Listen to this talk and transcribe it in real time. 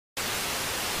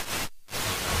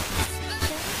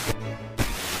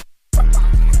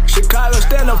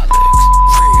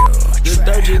the This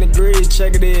 13 degrees,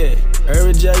 check it in.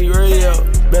 Urban Jackie Radio,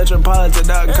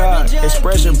 Metropolitan.com,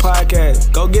 Expression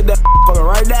Podcast. Go get that fucker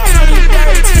right now.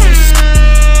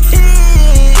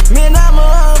 Man, I'm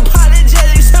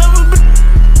unapologetic,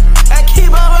 I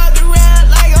keep on walking around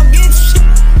like I'm getting shit.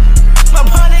 My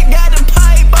opponent got the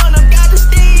pipe on him, got the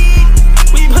steam.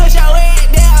 We push our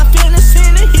head down, feel the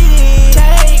sin of heat.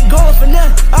 I ain't going for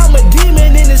nothing, I'm a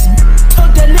demon in this.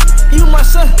 Told that nigga, you my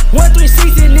son,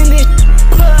 136 in this.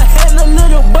 Put a hand a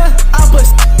little bun, I put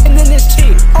in this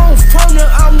cheek. On phone,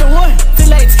 I'm the one,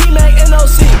 feel like T-Mac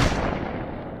NOC.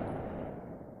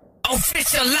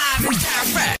 Official live and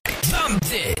direct. Dump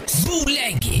this,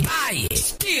 bootleg it, buy it,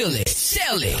 steal it,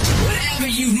 sell it, whatever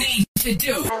you need to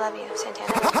do. I love you,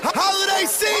 Santana. Holiday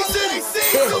season!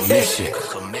 Commission.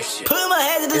 Put my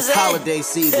hand to the It's holiday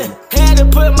season. Had to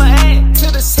put my hand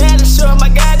to the sand to show him I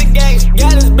got the gang.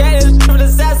 Got his bad as from the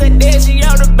south side, then she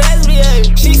on the best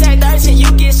behavior. She said 13, you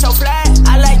get so fly.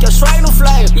 I like your swag no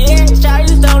flavor. Yeah,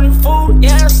 Charlie stony food.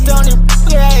 Yeah, I'm stony.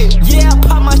 Yeah, I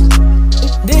pop my.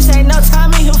 This ain't no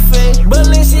time in here fit.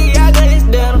 Balenciaga is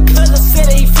down. Cause I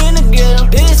said he finna get him.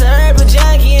 This a urban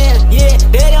junkie, yeah,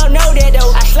 they don't know that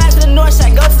though. I slide to the north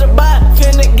side, go to the bottom.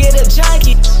 Finna get a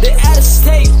junkie. The out of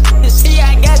state. See,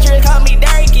 I got you, call me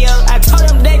Dirk, yo. I told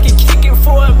them they can kick it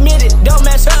for a minute. Don't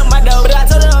mess up my dough. But I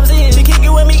told them I'm serious. She kick it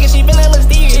with me cause she feeling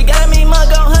mysterious. She got me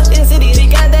mug on her in city. She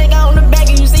got that on the back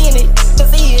and you seeing it.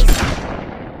 See it.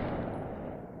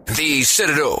 The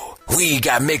Citadel, we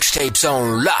got mixtapes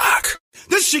on lock.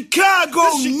 The Chicago,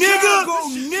 nigga!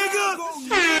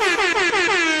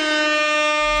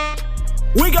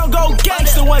 We gon' go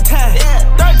gangster one time.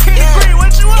 13 degree,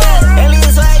 what you want?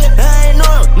 Aliens swagger, I ain't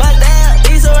know him. My dad,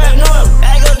 these already know him.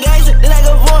 I go gangster, then I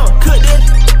go form. Cook this,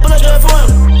 pull up your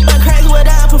form. I'm crazy what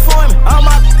I'm performing. All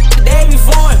my they be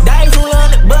foreign. Die from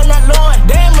London, but not Lauren.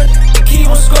 Damn, keep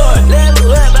on scoring.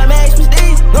 Level up, I max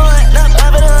prestige. Going up,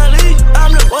 I'm in a leash.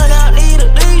 I'm the one out, need a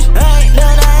leash. I ain't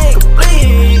done, I ain't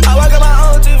complete. I work on my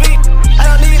own TV. I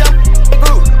don't need a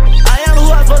group. I am who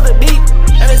I'm supposed to be.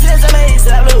 Ever since I made it,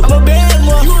 I blew. I'm a bad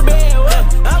one. You a bad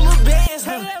one. I'm a bad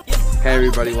one. Hey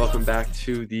everybody, welcome back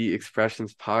to the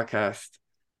Expressions Podcast.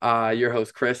 Your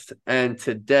host Chris, and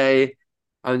today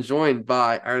I'm joined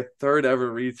by our third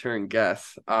ever return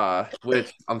guest,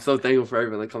 which I'm so thankful for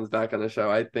everyone that comes back on the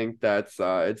show. I think that's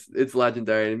it's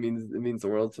legendary. It means the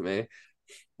world to me.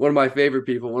 One of my favorite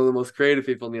people, one of the most creative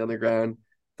people in the underground,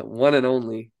 the one and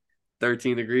only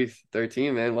 13 degrees.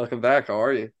 13, man, welcome back. How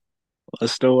are you?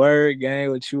 What's the word,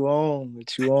 gang? What you on?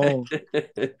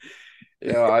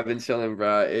 Yo, I've been chilling,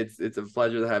 bro. It's a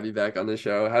pleasure to have you back on the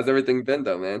show. How's everything been,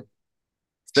 though, man?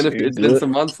 It's been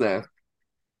some months now.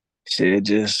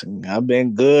 I've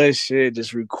been good.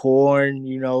 Just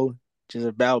recording, just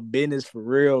about business for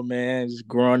real, man. Just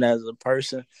growing as a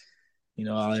person.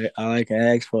 I like to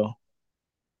ask for.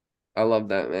 I love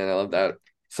that, man. I love that.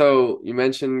 So you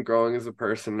mentioned growing as a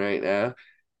person right now.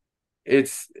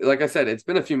 It's like I said, it's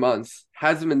been a few months.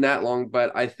 Hasn't been that long,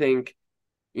 but I think,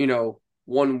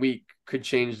 1 week could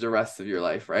change the rest of your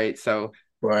life, right? So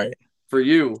right. For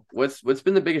you, what's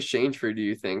been the biggest change for you, do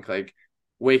you think? Like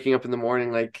waking up in the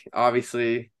morning, like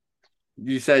obviously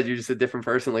you said you're just a different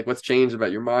person. Like what's changed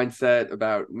about your mindset,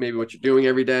 about maybe what you're doing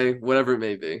every day, whatever it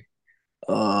may be?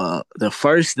 The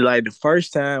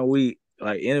first time we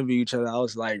interview each other, I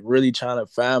was really trying to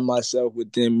find myself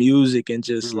within music and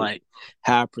just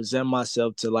how I present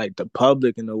myself to the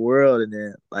public and the world. And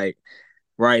then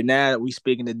right now we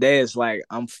speaking today, it's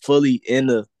I'm fully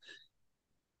in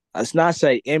it's not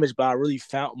say image, but I really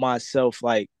found myself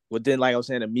within I was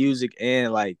saying the music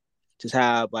and just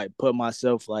how I put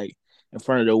myself in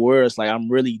front of the world. It's I'm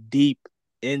really deep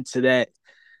into that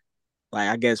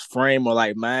I guess frame or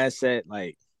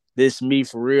mindset. This me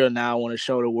for real now. I want to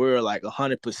show the world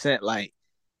 100%,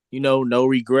 no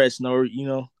regrets,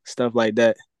 no, stuff like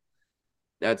that.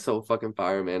 That's so fucking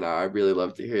fire, man. I really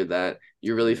love to hear that.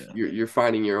 You're really you're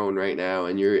finding your own right now,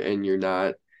 and you're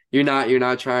not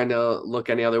trying to look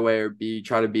any other way or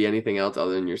try to be anything else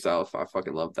other than yourself. I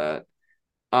fucking love that.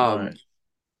 Right.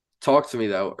 Talk to me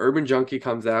though. Urban Junkie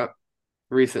comes out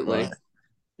recently.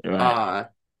 Right.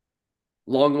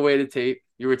 Long awaited tape.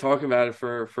 You were talking about it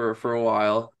for a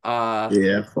while.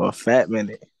 Yeah, for a fat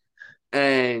minute.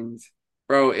 And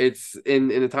bro, it's in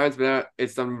the time it's been out,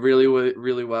 it's done really,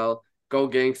 really well. Go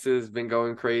Gangsta's been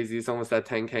going crazy. It's almost at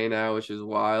 10K now, which is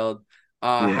wild.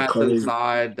 Hats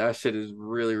Inside, that shit is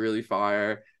really, really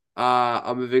fire.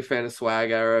 I'm a big fan of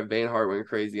Swag Era. Vane Hart went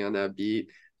crazy on that beat.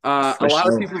 A lot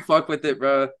of people fuck with it,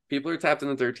 bro. People are tapped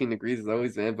into 13 degrees as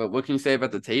always, man. But what can you say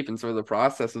about the tape and sort of the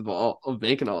process of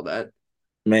making all that?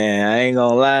 Man, I ain't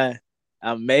gonna lie.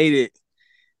 I made it.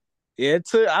 Yeah,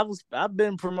 I've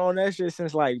been promoting that shit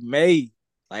since like May.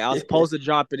 Like I was supposed to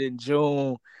drop it in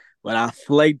June, but I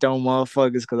flaked on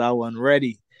motherfuckers because I wasn't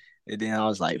ready. And then I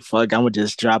was like, fuck, I'm gonna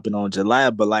just drop it on July.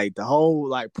 But like the whole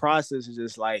like process is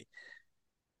just like,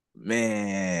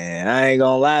 man, I ain't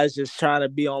gonna lie, it's just trying to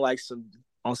be on like some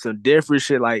different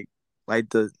shit, like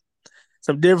the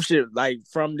some different shit like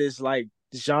from this like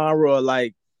genre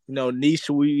like niche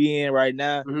we in right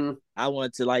now. Hmm. I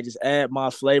wanted to like just add my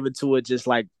flavor to it, just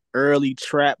like early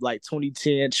trap, like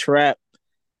 2010 trap,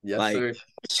 Yes, like sir.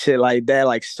 shit like that,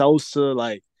 like Sosa,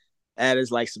 like added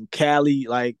like some Cali,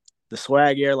 like the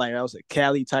swag air, like that was a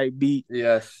Cali type beat.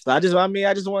 Yes. So I just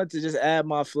wanted to just add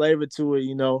my flavor to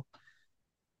it.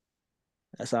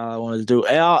 That's all I wanted to do.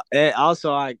 And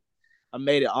also I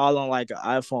made it all on like an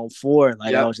iPhone 4.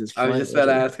 Like I Yep. was just I was playing just about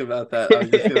with to ask about that. I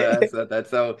was just gonna it. ask about that.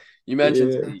 So you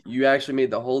mentioned to Yeah. me you actually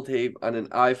made the whole tape on an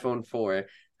iPhone 4.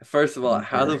 First of all,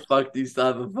 how Yeah. the fuck do you still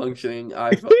have a functioning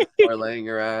iPhone 4 laying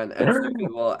around? And second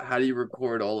of all, how do you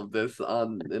record all of this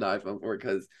on an iPhone 4?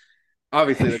 Because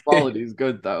obviously the quality is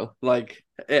good though. Like,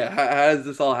 yeah, how is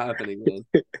this all happening,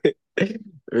 man?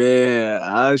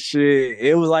 Yeah, shit.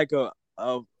 It was like a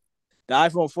the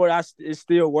iPhone 4. It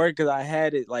still worked because I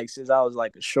had it like since I was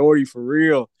like a shorty for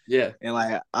real. Yeah. And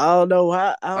like I don't know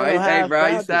how Hey, I bro, I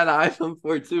used found to it. have an iPhone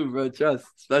 4 too, bro. Trust.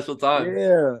 Special time.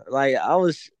 Yeah, like I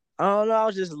don't know. I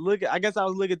was just looking. I guess I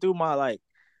was looking through my like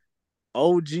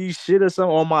OG shit or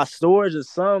something on my storage or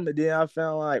something. And then I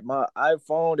found like my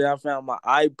iPhone. Then I found my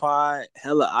iPod,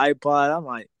 hella iPod. I'm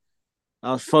like,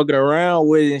 I was fucking around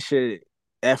with it and shit.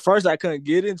 At first, I couldn't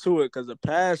get into it because the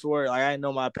password, like I didn't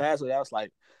know my password. That was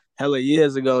like hella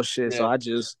years ago, shit. So Yeah. I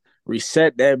just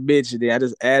reset that bitch, and then I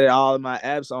just added all of my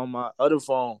apps on my other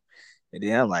phone. And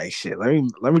then I'm like, shit, let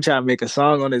me try to make a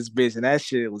song on this bitch, and that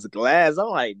shit was glass. I'm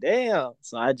like, damn.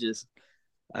 So I just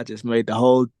made the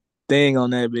whole thing on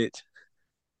that bitch.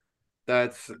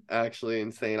 That's actually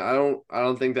insane. I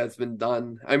don't think that's been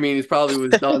done. I mean, it probably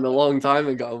was done a long time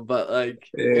ago, but like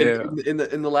Yeah, in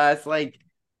the last like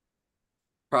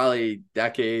probably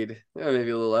decade, maybe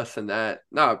a little less than that.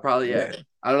 No, probably yeah. yeah.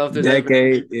 I don't know if there's ever been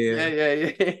Decade, anything. yeah, Yeah,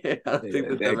 yeah, yeah. I don't think yeah,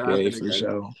 that's ever decade happened for again.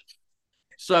 sure.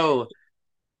 So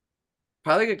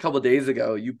probably like a couple days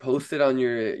ago, you posted on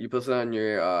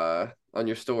your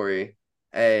story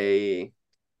a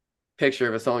picture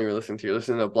of a song you were listening to. You're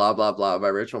listening to Blah Blah Blah by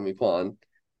Rich Homie Quan.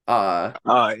 Uh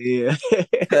Oh yeah,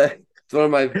 it's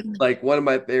one of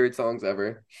my favorite songs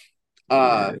ever.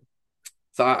 Uh yeah,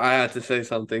 so I had to say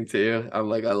something to you. I'm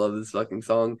like, I love this fucking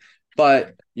song.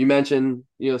 But you mentioned,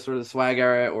 sort of the swag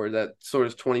era or that sort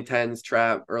of 2010s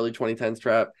trap, early 2010s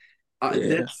trap.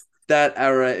 yeah, That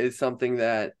era is something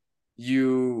that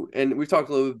and we've talked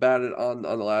a little bit about it on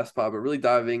the last pod, but really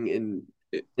diving in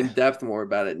depth more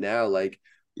about it now. Like,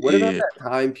 what about yeah, that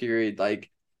time period? Like,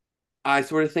 I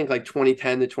sort of think like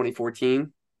 2010 to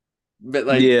 2014, but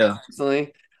like yeah,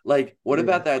 personally, like, what yeah.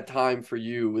 about that time for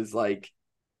you was like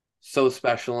so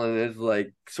special and is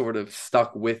like sort of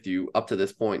stuck with you up to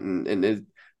this point and has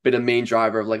been a main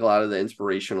driver of like a lot of the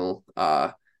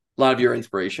a lot of your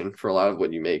inspiration for a lot of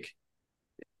what you make.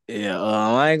 Yeah,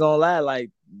 I ain't gonna lie, like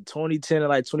 2010 and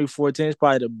like 2014 is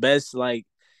probably the best like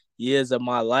years of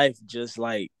my life. Just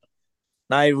like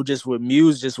not even just with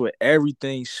music, just with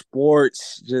everything,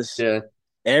 sports, just Yeah.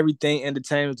 everything,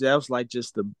 entertainment. That was like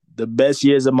just the best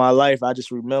years of my life. I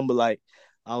just remember like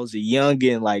I was a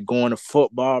youngin, like going to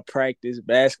football practice,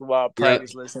 basketball Yep.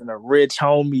 practice, listening to Rich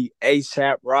Homie,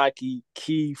 ASAP Rocky,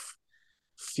 Keith,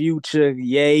 Future,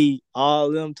 Yay,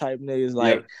 all them type niggas.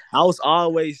 Like Yep. I was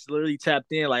always literally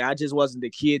tapped in. Like I just wasn't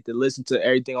the kid to listen to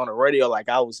everything on the radio. Like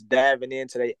I was diving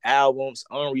into their albums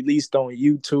unreleased on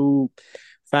YouTube,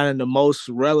 finding the most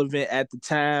relevant at the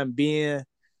time being.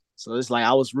 So it's like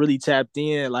I was really tapped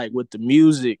in like with the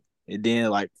music. And then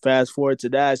like fast forward to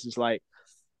that, it's just like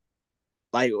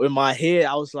in my head,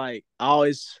 I was like,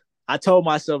 I told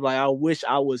myself like I wish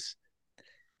I was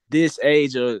this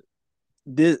age or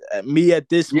this me at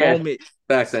this Yeah. moment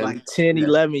Back like then. 10, Yeah.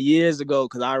 11 years ago,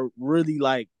 because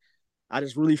I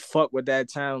just really fucked with that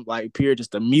time like period.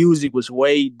 Just the music was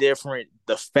way different,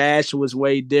 the fashion was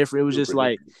way different. It was just Super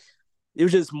like different. it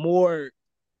was just more,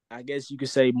 I guess you could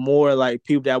say, more like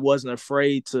people that wasn't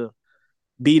afraid to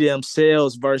be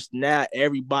themselves versus now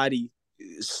everybody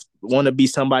want to be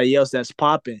somebody else that's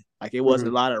popping. Like it wasn't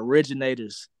a Hmm. lot of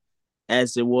originators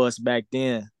as it was back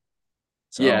then.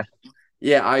 Yeah. So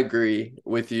Yeah, I agree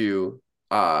with you.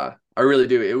 I really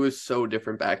do. It was so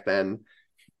different back then.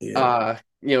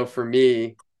 yeah, For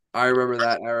me, I remember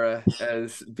that era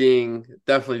as being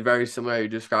definitely very similar. You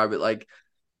describe it like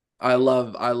I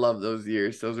love those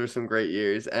years. Those were some great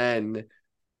years. And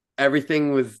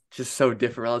everything was just so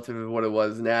different relative to what it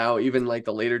was now. Even like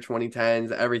the later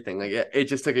 2010s, everything like it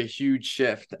just took a huge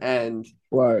shift. And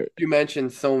Right. you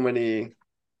mentioned so many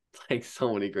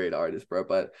great artists, bro.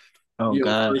 But Oh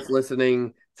God. first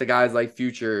listening to guys like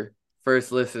Future,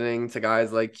 first listening to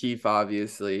guys like Keith,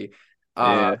 obviously,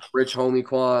 Yeah. Rich Homie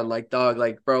Quan, like Dog,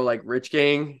 like bro, like Rich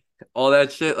Gang, all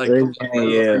that shit. Like, come Rich on, Gang, bro,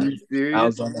 yeah. are you I serious?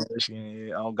 was on that Rich Gang.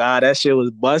 Yeah. Oh God, that shit was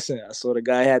busting. I saw the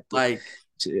guy had the Like,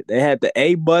 shit. They had the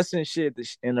A busting shit,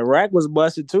 and the rack was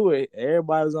busted too.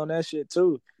 Everybody was on that shit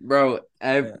too. bro,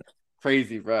 Yeah.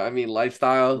 crazy, bro. I mean,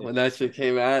 Lifestyle Yeah. when that shit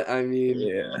came out. I mean,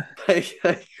 Yeah. like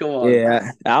come on, bro.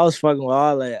 Yeah. I was fucking with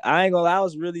all that. I ain't gonna lie,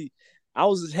 I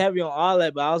was heavy on all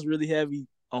that, but I was really heavy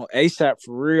on ASAP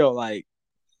for real. Like,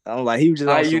 I'm like, he was just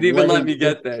on You some didn't even let way. me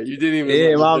get there. You didn't even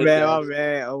Yeah, let me my get bad, there, my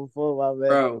bad. I'm full, my bad.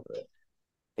 bro.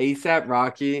 ASAP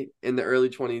Rocky in the early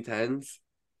 2010s.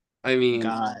 I mean,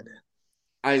 God.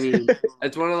 I mean,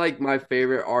 it's one of like my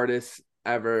favorite artists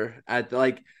ever. At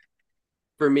like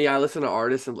for me, I listen to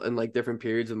artists in like different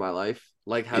periods of my life,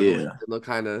 like heavily, Yeah. and they'll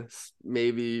kind of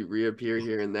maybe reappear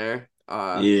here and there.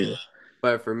 Yeah.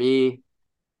 But for me,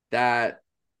 that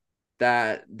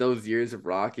those years of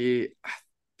Rocky,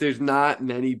 there's not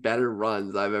many better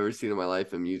runs I've ever seen in my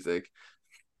life in music.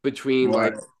 Between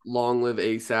Right. like Long Live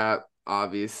ASAP,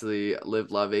 obviously,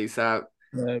 Live Love ASAP.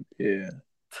 Yeah.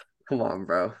 Come on,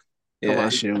 bro. Yeah, Come that on.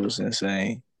 shit was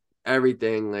insane.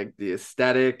 Everything, like the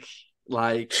aesthetic,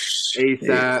 like Yeah.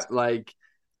 ASAP, like,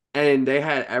 and they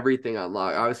had everything on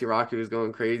lock. Obviously, Rocky was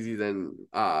going crazy. Then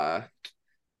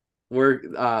work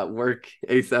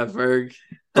ASAP Ferg.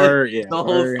 Yeah, The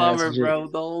whole Bird has summer, some shit bro.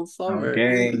 The whole on summer.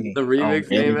 game. The On remix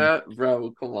came game. out,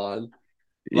 bro. Come on,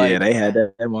 Yeah, like, they had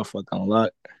that motherfucker on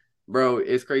lock. bro,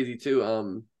 it's crazy too.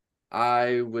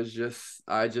 I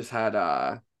just had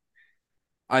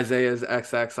Isaiah's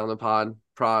XX on the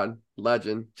prod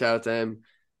legend. Shout out to him.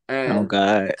 Oh And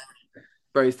God.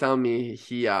 bro, he's telling me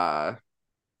he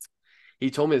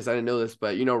told me this. I didn't know this,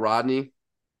 but you know Rodney,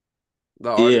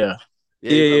 the artist. Yeah.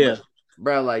 Yeah, Yeah, he's talking yeah. about,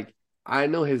 bro. Like I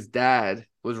know his dad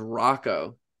was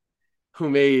Rocco, who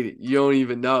made You Don't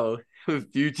Even Know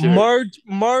with Future. Merch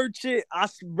it.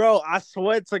 Bro, I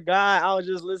swear to God, I was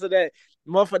just listening to that.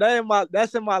 Motherfucker,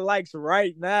 that's in my likes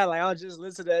right now. Like I was just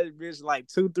listening to that bitch like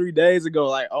 2-3 days ago,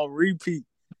 like on repeat.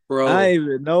 I Bro. didn't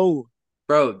even know.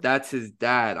 Bro, that's his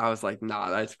dad. I was like, nah,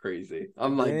 that's crazy.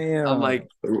 I'm Damn. like,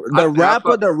 The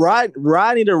rapper,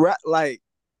 Rodney the rap, like,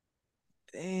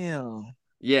 damn.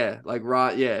 yeah, like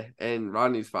yeah, and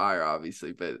Rodney's fire,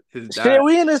 obviously, but his dad. Shit,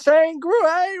 we in the same group.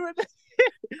 I ain't even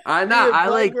I we know, in I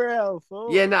like, playground,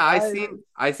 fool. yeah, no,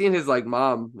 I seen his like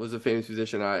mom was a famous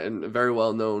musician and a very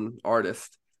well known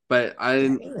artist, but I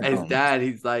didn't. His Damn. dad,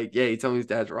 he's like, yeah, he told me his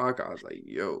dad's rock. I was like,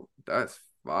 yo, that's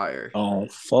fire, Oh,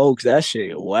 folks, that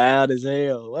shit wild as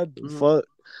hell. What the Mhm. fuck?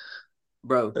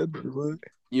 Bro. What the fuck?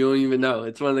 You don't even know.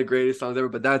 It's one of the greatest songs ever.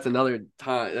 But that's another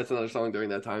time. That's another song during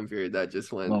that time period that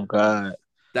just went. Oh God.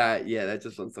 That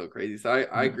just went so crazy. So I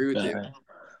Oh agree with you. God.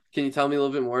 Can you tell me a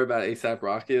little bit more about ASAP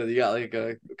Rocky? You got like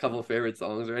a couple of favorite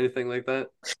songs or anything like that?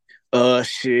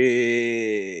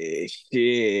 Shit.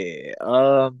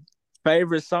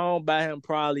 Favorite song by him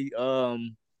probably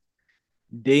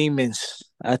Demons.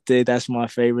 I think that's my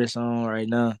favorite song right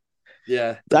now.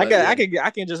 Yeah, I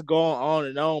can just go on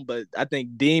and on, but I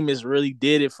think Demons really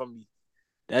did it for me.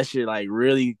 That shit like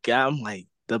really got him like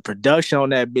the production on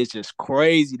that bitch is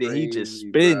crazy that he just crazy,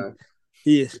 spin. bro.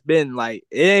 He is spin like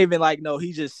it ain't even like no,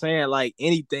 he just saying like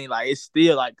anything. Like it's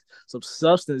still like some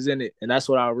substance in it. And that's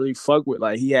what I really fuck with.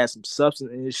 Like he had some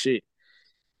substance in his shit,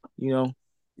 you know?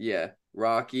 Yeah,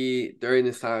 Rocky during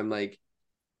this time, like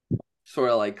sort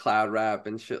of like cloud rap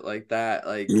and shit like that.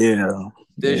 Like Yeah.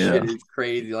 this Yeah. shit is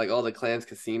crazy. Like all the Clans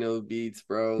Casino beats,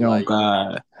 bro. Oh Like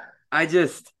God. I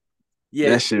just yeah,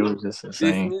 That shit was just this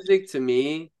insane. music to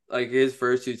me, like his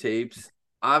first two tapes,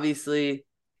 obviously,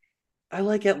 I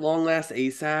like At Long Last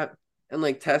ASAP and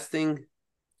like Testing.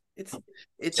 It's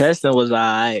it's Testing was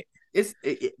alright.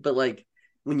 but like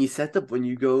when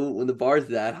when the bar's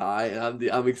that high and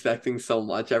I'm expecting so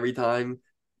much every time,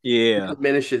 it Yeah.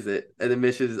 diminishes it. It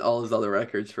diminishes all his other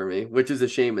records for me, which is a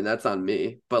shame, and that's on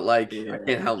me. But like I can't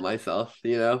Yeah. help myself,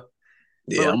 you know.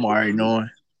 But Yeah, like I'm already knowing.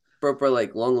 for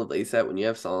like Long Live ASAP, when you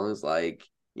have songs like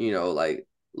like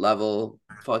Level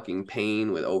fucking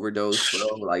Pain with Overdose,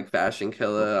 bro, like Fashion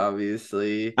Killer,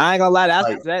 obviously, I ain't gonna lie,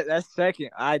 like that's second.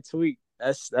 I tweak.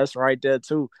 That's right there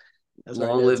too. That's right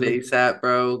Long there Live too. ASAP,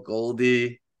 bro,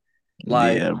 Goldie,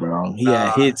 like Yeah, bro. He had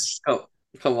nah, hits. come,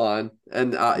 come on,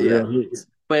 and yeah, Real hits.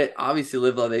 but obviously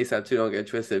Live Love ASAP too. Don't get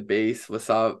twisted. Bass, what's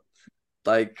up?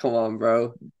 Like, come on,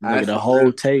 bro. Nigga, Acid the whole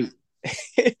Rip, tape.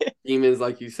 Demons,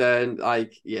 like you said,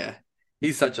 like yeah,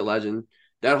 he's such a legend.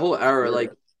 That whole era,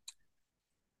 like,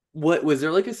 what was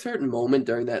there like a certain moment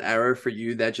during that era for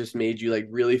you that just made you like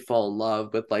really fall in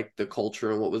love with like the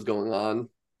culture and what was going on?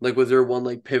 Like, was there one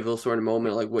like pivotal sort of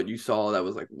moment, like what you saw that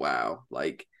was like, wow,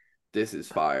 like this is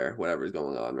fire, whatever's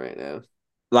going on right now?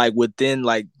 Like within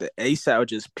like the ASAP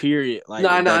just period, like No,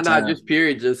 at no, that no, time. just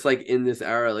period, just like in this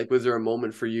era, like was there a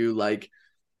moment for you, like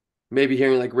maybe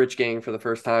hearing like Rich Gang for the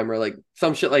first time or like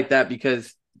some shit like that?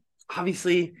 Because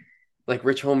obviously like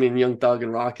Rich Homie and Young Thug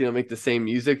and Rocky don't make the same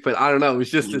music, but I don't know. It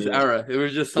was just this Yeah, era. It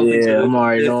was just something to yeah, I'm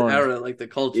already this knowing. era, like the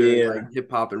culture and like Yeah,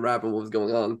 hip hop and rap and what was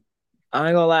going on. I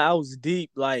ain't gonna lie, I was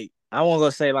deep. Like I wasn't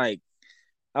gonna say like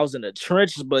I was in the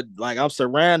trenches, but like I'm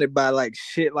surrounded by like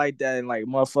shit like that and like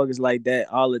motherfuckers like that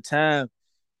all the time.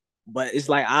 But it's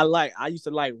like I used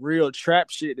to like real trap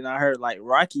shit, and I heard like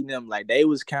Rocky and them like they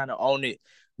was kind of on it,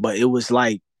 but it was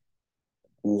like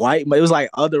white, but it was like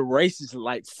other races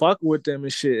like fuck with them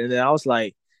and shit. And then I was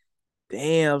like,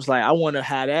 damn, I was like, I wonder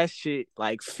how that shit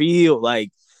like feel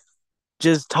like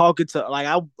just talking to like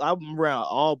I'm around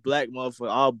all black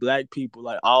motherfuckers, all black people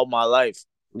like all my life.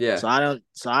 Yeah,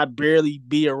 So I barely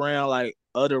be around like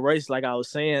other races. Like I was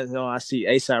saying, I see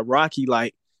ASAP Rocky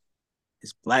like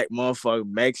this black motherfucker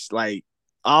makes like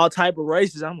all type of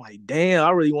races. I'm like, damn,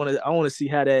 I want to see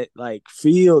how that like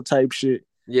feel type shit.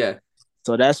 yeah,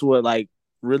 So that's what like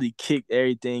really kicked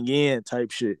everything in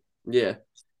type shit. yeah.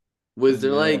 Was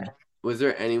there like Yeah. was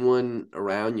there anyone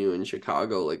around you in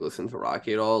Chicago like listen to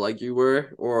Rocky at all, like you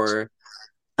were, or is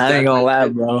I ain't that gonna kind lie,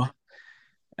 of bro.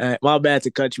 My bad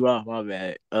to cut you off. My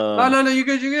bad. no, no, no, you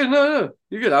good, you good. No, no,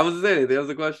 you good. I wasn't saying anything. That was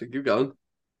the question. Keep going.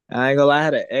 I ain't gonna lie. I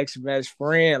had an ex best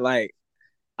friend. Like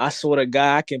I swear to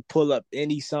God, I can pull up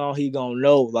any song he gonna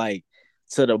know. Like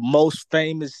to the most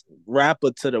famous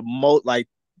rapper, to the most like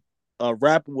a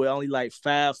rapper with only like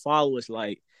 5 followers.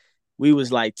 Like we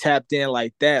was like tapped in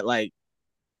like that. Like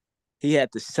he had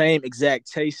the same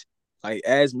exact taste like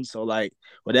as me. So like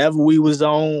whatever we was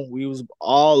on, we was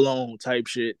all on type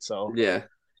shit. So Yeah.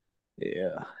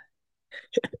 yeah,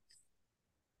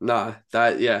 Nah,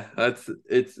 that yeah, that's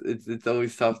it's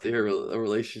always tough to hear a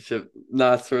relationship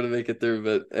not sort of make it through,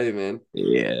 but hey man,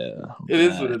 yeah. Oh, it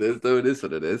is what God, it is, though. It is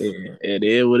what it is. yeah, it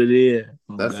is what it is.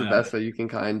 Oh That's the God. best way you can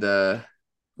kind of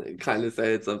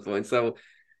say at some point. So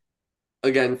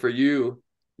again, for you,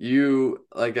 you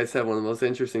like I said, one of the most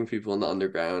interesting people in the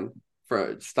underground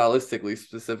for stylistically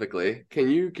specifically. Can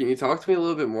you talk to me a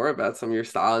little bit more about some of your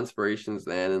style inspirations,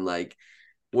 man, and like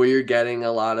where you're getting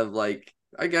a lot of like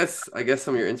I guess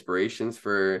some of your inspirations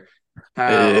for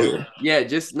how Yeah. yeah,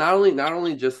 just not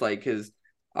only just like because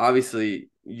obviously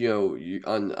you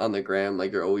on the gram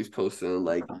like you're always posting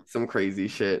like some crazy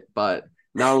shit, but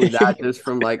not only that, just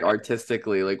from like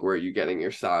artistically, like where are you getting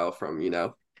your style from, you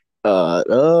know?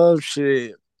 Oh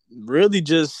shit. Really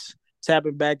just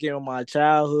tapping back in on my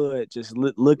childhood, just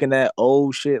looking at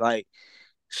old shit like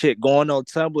shit going on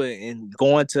Tumblr and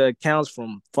going to accounts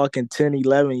from fucking 10,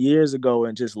 11 years ago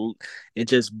and just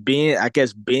being I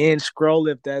guess binge scroll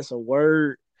if that's a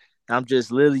word. I'm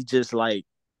just literally just like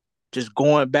just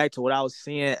going back to what I was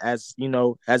seeing as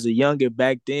as a youngin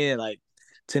back then, like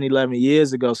 10, 11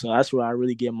 years ago. So that's where I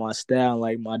really get my style,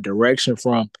 like my direction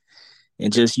from.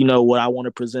 And just, what I want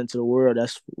to present to the world.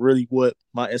 That's really what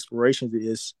my inspiration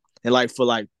is. And like for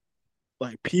like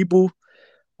people,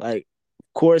 like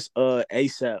of course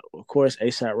ASAP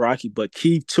Rocky, but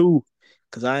Keith too.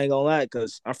 Cause I ain't gonna lie,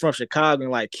 cause I'm from Chicago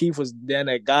and like Keith was then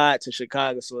that guy to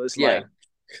Chicago. So it's Yeah, like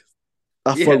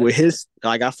yeah,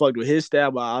 I fucked with his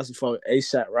style, but I also fuck with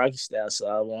ASAP Rocky style. So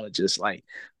I want to just like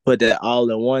put that all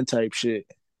in one type shit,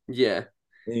 yeah.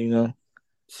 you know?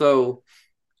 So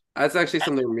that's actually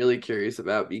something I'm really curious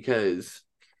about because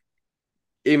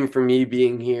even for me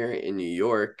being here in New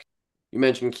York, you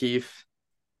mentioned Keith,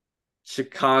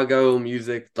 Chicago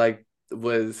music like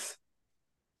was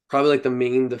probably like the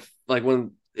main like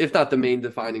one if not the main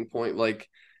defining point, like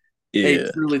a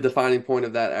Yeah, truly defining point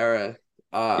of that era.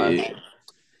 Uh yeah,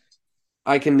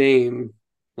 I can name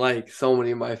like so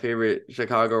many of my favorite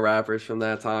Chicago rappers from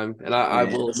that time, and I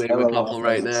man. will It's name a hella couple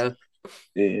right motherfuckers. now.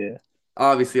 Yeah,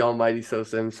 Obviously, Almighty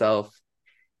Sosa himself.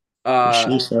 for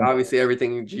sure. Obviously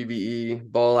everything GBE,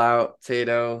 Ball Out,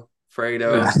 Tato,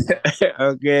 Fredo,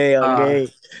 Okay, uh, okay.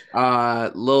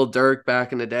 Lil Durk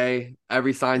back in the day.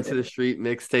 Every Sign to the Street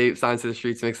mixtape, Signs to the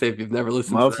Streets mixtape. If you've never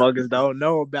listened to that, Motherfuckers don't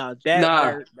know about that nah,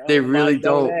 dirt. they really Nobody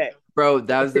know don't, that. bro.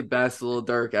 That was the best Lil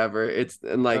Durk ever. It's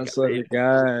and I like swear to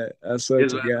God. I swear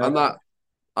is to I'm God.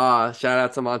 not. Shout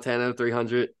out to Montana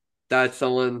 300. That's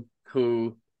someone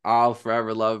who I'll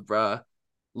forever love, bruh.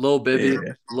 Lil Bibby,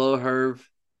 Yeah. Lil Herb,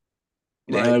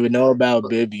 They Like don't even know about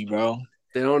Bibby, bro.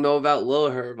 they don't know about Lil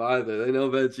Herb either. They know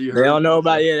about G They Herb. don't know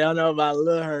about They don't know about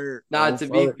Lil Herb. Nah, to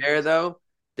be fair though,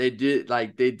 they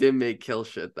did make kill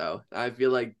shit though. I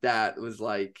feel like that was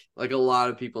like a lot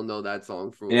of people know that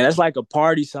song for Yeah, it's like a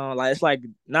party song. Like it's like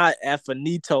not at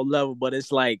Finito level, but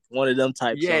it's like one of them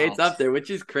type yeah, it's songs. up there, which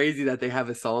is crazy that they have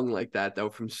a song like that though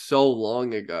from so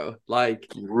long ago. Like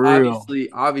Real.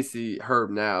 obviously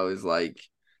Herb now is like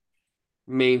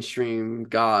mainstream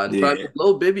god. But I mean Yeah.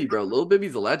 Lil Bibby, bro. Lil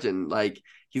Bibby's a legend. Like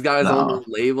he's got his own No. little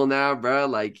label now, bro.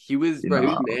 Like he was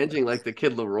No. managing like the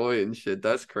Kid Leroy and shit.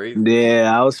 That's crazy.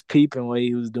 Yeah, I was peeping what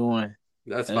he was doing.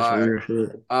 That's That's fire. real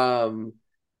shit.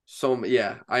 So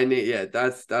yeah, I need yeah,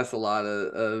 that's a lot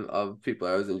of people.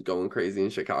 I was going crazy in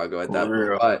Chicago at that For point.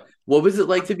 real. But what was it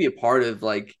like to be a part of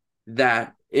like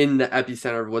that in the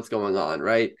epicenter of what's going on,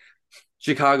 right?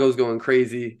 Chicago's going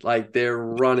crazy, like they're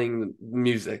running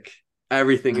music.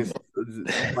 Everything is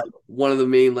like one of the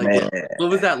main like Man. what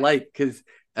was that like? Because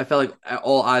I felt like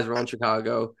all eyes were on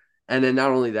Chicago, and then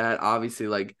not only that, obviously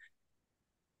like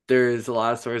there's a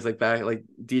lot of stories like back like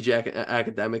DJ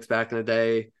academics back in the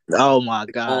day, Oh my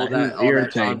God. He was all that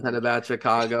irritating. content about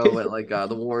Chicago and like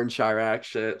the Warren Chirac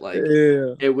shit. Like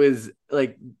Yeah. it was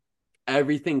like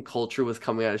everything culture was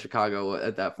coming out of Chicago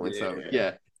at that point. So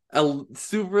Yeah. yeah, a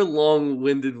super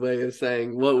long-winded way of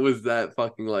saying what was that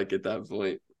fucking like at that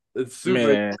point. It's super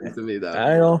Man. interesting to me though.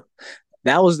 I know.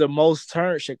 That was the most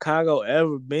turned Chicago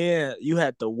ever been. You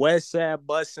had the West Side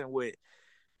bussing with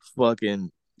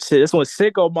fucking shit. This one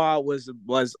Sicko Mob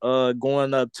was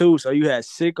going up too. So you had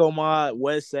Sicko Mob,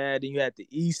 West Side, then you had the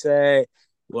East Side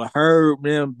with Herb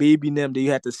them, BB them. Then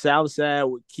you had the South Side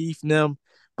with Keith them.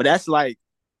 But that's the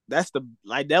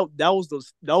like that was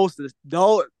those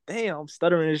damn I'm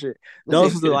stuttering and shit.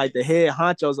 Those was like the head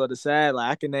honchos of the side.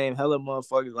 Like I can name hella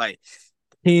motherfuckers like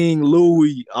King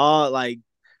Louis, all like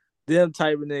them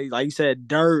type of niggas. Like you said,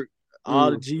 Dirt, all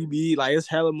the Mm. GB, like it's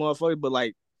hella motherfuckers, but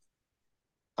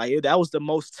that was the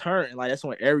most turn. Like that's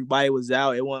when everybody was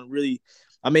out. It wasn't really.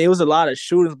 I mean, it was a lot of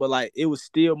shootings, but like it was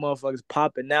still motherfuckers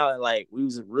popping out, and like we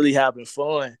was really having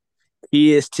fun.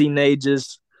 Kids,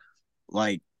 teenagers,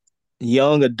 like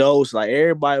young adults, like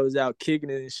everybody was out kicking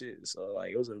it and shit. So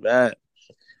like it was a bad.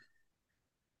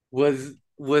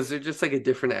 Was there just like a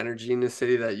different energy in the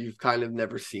city that you've kind of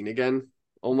never seen again,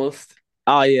 almost?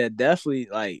 Oh yeah, definitely.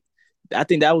 Like I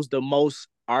think that was the most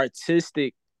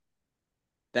artistic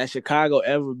that Chicago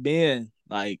ever been.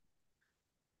 Like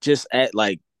just at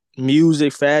like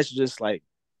music, fashion, just like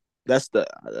that's the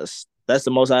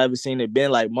most I ever seen it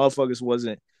been. Like motherfuckers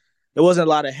wasn't there wasn't a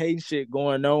lot of hate shit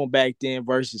going on back then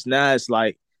versus now. It's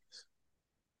like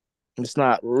it's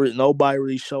not nobody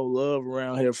really show love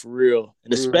around here for real,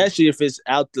 and Mm. especially if it's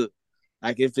out the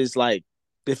like if it's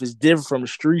different from the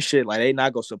street shit, like they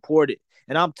not gonna support it.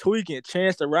 And I'm tweaking.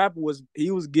 Chance the Rapper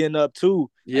he was getting up too,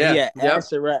 and he Yeah. had Yep.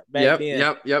 acid rap back Yep. then.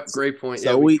 Yep. Yep. Great point.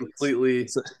 Yeah, So we we, completely.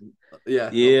 so, Yeah.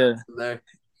 yeah, There.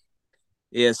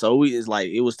 yeah. So we is like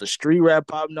it was the street rap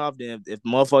popping off. Then if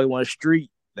motherfucker went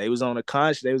street, they was on the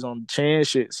conscious, they was on the Chance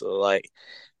shit. So like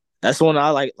that's when I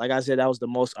like I said, that was the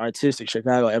most artistic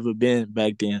Chicago ever been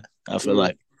back then. I feel Mm.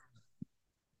 like.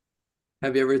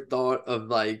 Have you ever thought of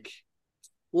like?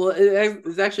 Well,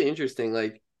 it's actually interesting.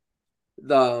 Like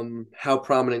the how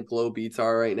prominent glow beats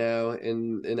are right now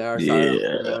in our side of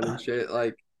Yeah, town and shit.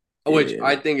 Like, which yeah,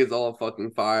 I think is all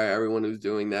fucking fire. Everyone who's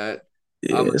doing that,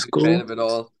 yeah. I'm a It's big fan cool. of it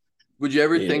all. Would you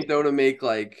ever Yeah, think though to make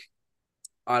like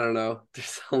I don't know?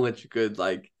 There's so much good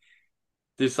like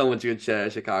there's so much good shit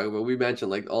at Chicago, but we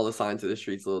mentioned like all the signs of the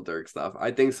streets, Little Dirk stuff.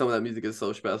 I think some of that music is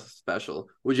so special.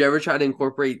 Would you ever try to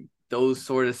incorporate those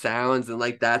sort of sounds and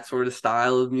like that sort of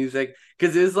style of music?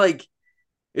 Because it's like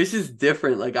it's just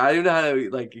different. Like I don't know how to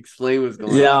like explain what's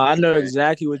going yeah. on I know there.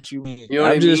 exactly what you mean. You know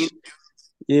what I mean?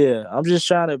 I'm just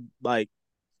trying to like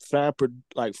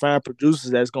find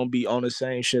producers that's gonna be on the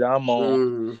same shit I'm on.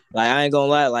 Mm, Like I ain't gonna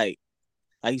lie, like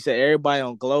you said, everybody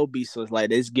on Glow beats, so it's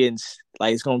like it's getting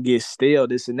like it's gonna get stale,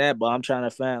 this and that. But I'm trying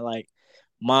to find like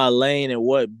my lane and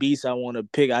what beats I want to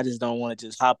pick. I just don't want to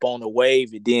just hop on the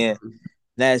wave and then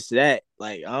that's that.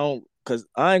 Like I don't, cause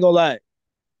I ain't gonna lie,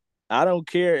 I don't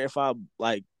care if I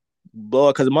like blow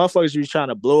up, cause motherfuckers be trying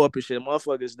to blow up and shit.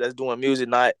 Motherfuckers that's doing music,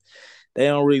 not they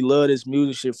don't really love this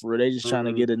music shit for real. They just trying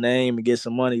to mm. get a name and get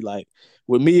some money. Like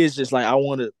with me, it's just like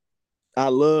I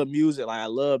love music. Like I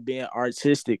love being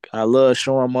artistic. I love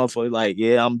showing motherfuckers like,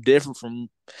 yeah, I'm different from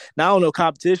not on no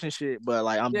competition shit, but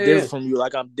like I'm Yeah, yeah. different from you.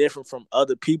 Like I'm different from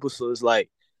other people. So it's like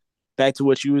back to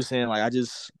what you were saying. Like I'm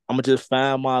gonna just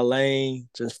find my lane,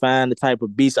 just find the type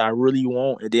of beats I really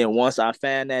want, and then once I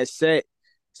find that set,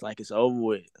 it's like it's over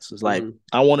with. So it's like Mm-hmm.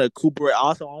 I want to recuperate.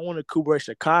 Also, I want to recuperate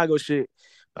Chicago shit,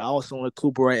 but I also want to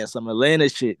recuperate some Atlanta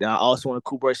shit. Then I also want to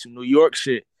recuperate some New York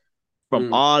shit from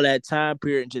Mm. all that time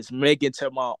period and just make it to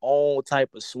my own type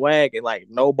of swag and like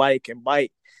nobody can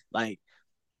bite. Like,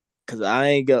 cause I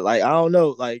ain't got like I don't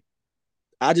know, like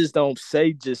I just don't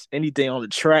say just anything on the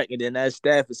track and then that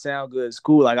staff it sound good at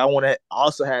school. Like I want to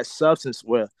also have substance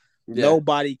where Yeah.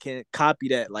 nobody can copy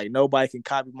that. Like nobody can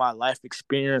copy my life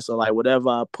experience or like whatever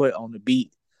I put on the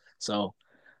beat. So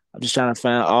I'm just trying to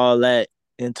find all that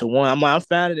into one. I'm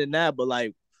found it in that, but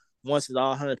like once it's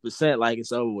all 100%, like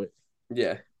it's over with.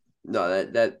 Yeah. No,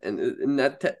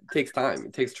 that takes time.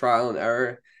 It takes trial and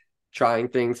error, trying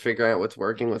things, figuring out what's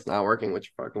working, what's not working, what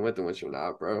you're fucking with, and what you're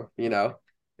not, bro. You know,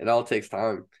 it all takes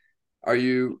time. Are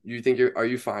you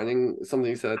finding something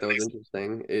you said that was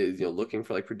interesting is, looking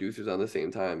for like producers on the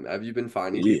same time? Have you been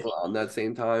finding Yeah. people on that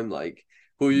same time? Like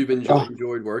who you've been Oh.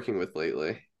 enjoyed working with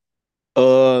lately?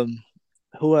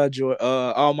 Who I enjoy?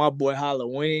 Oh, my boy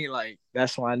Halloween. Like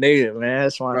that's my nigga, man.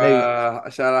 That's my nigga.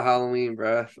 Bruh, shout out Halloween,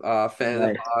 bruh. Fan of the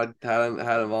Like, pod,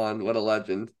 had him on. What a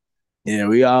legend. yeah,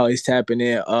 we always tapping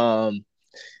in. Dang,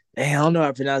 I don't know how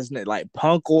to pronounce his name. Like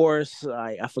Punkors.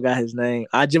 Like I forgot his name.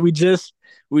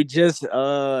 We just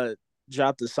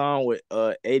dropped a song with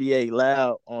 88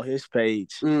 Loud on his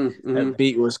page. Mm-hmm. That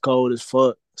beat was cold as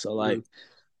fuck. So Mm. like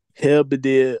he'll be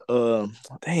did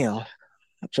damn.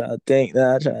 I'm trying to think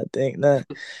now.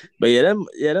 But them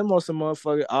most of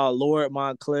motherfuckers. Lord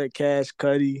Montclair, Cash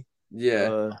Cuddy,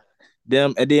 Yeah.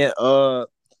 them, and then I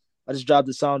just dropped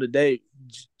the song today,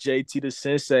 JT the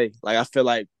Sensei. Like I feel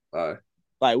Uh,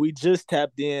 like we just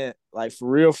tapped in, like for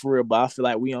real, but I feel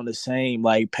like we on the same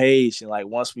like page, and like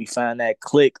once we find that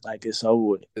click, like it's over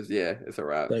with. it's a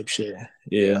wrap. Type shit.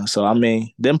 Yeah. Yeah. So I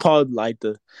mean, them probably like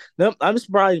I'm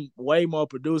just probably way more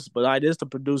producers, but like this the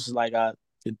producers like I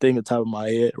can think of the top of my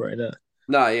head right now.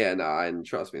 No, yeah, no, and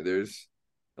trust me, there's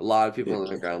a lot of people Yeah. on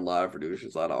the ground, a lot of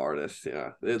producers, a lot of artists,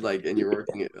 It's like, and you're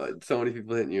working it, like, so many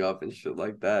people hitting you up and shit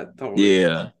like that. Totally.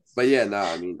 Yeah. But yeah, no,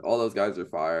 I mean, all those guys are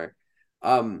fire.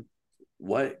 Um,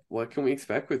 what can we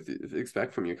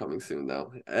expect from you coming soon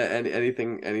though?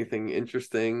 Anything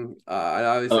interesting? I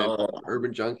obviously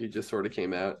Urban Junkie just sort of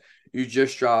came out. You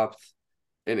just dropped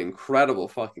an incredible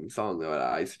fucking song though.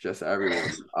 I suggest everyone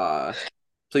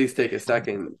please take a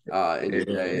second in your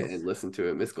day Yeah. and listen to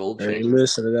it. Miss Gold Hey, Chain.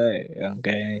 listen to that.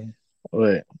 Okay.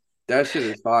 What? That shit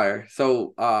is fire.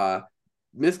 So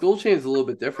Miss Gold Chain is a little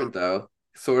bit different though.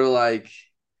 Sort of like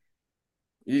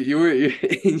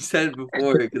you said it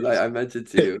before because I mentioned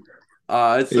to you.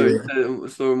 So you Yeah. said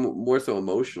it so more so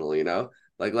emotional,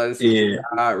 like letting some shit Yeah.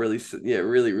 out, really, yeah,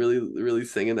 really, really, really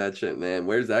singing that shit, man.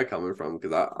 Where's that coming from?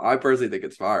 Because I personally think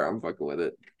it's fire. I'm fucking with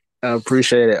it. I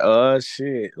appreciate it.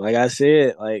 Shit. Like I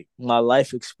said, like my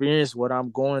life experience, what I'm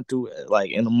going through,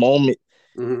 like in the moment,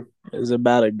 Hmm. is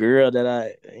about a girl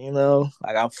that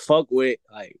like I fuck with,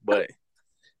 like, but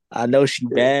I know she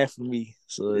Yeah, bad for me.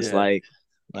 So it's yeah,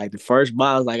 like the first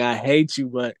bar was like, I hate you,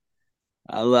 but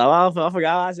I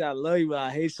forgot I said I love you, but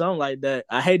I hate something like that.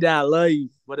 I hate that I love you,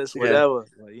 but it's yeah. whatever.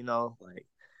 But like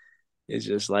it's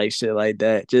just like shit like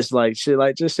that. Just shit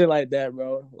like that,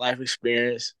 bro. Life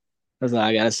experience. That's all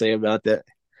I gotta say about that.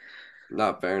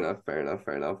 Not fair enough. Fair enough.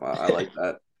 Fair enough. I like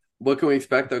that. What can we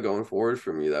expect though going forward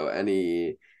from you though?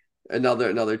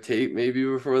 Another tape maybe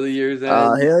before the year's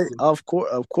end? Hell, of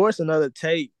course, another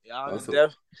tape. Also,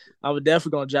 I was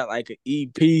definitely gonna drop like an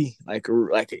EP, like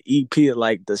an EP of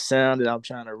like the sound that I'm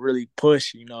trying to really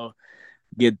push.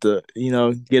 Get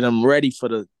them ready for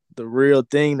the real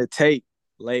thing to tape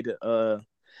later,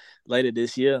 later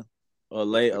this year or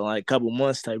later, like a couple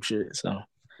months type shit. So,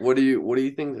 what do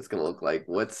you think it's gonna look like?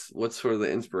 What's sort of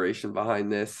the inspiration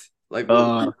behind this? Like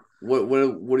uh, what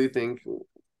do you think?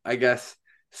 I guess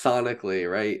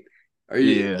sonically, right? Are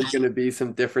you yeah. gonna be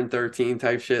some different 13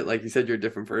 type shit? Like you said, you're a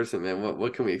different person, man.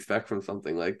 What can we expect from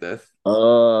something like this?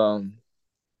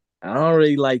 I don't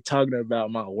really like talking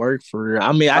about my work for real.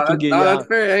 I mean, I can get No, y'all. that's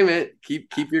fair. Hey man,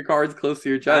 keep your cards close to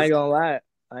your I ain't chest. gonna lie.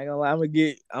 I'm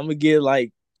gonna get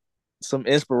like some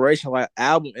inspiration, like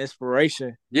album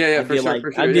inspiration. Yeah, yeah, for sure,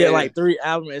 for I sure. Yeah, get yeah. like 3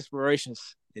 album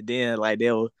inspirations, and then like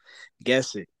they'll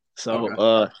guess it. So,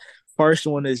 Okay. first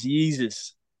one is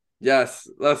Yeezus. Yes.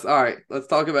 Let's all right. Let's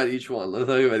talk about each one. Let's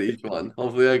talk about each one.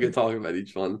 Hopefully I can talk about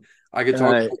each one. I can All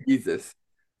talk right. about Jesus.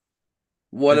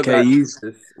 What Okay, about Yeezus.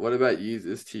 Jesus? What about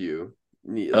Jesus to you?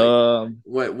 Like Um,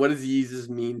 what does Jesus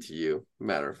mean to you?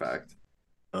 Matter of fact.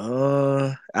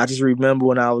 I just remember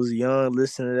when I was young,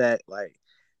 listening to that. Like,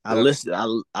 I Yep.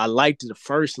 listened. I liked the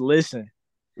first listen.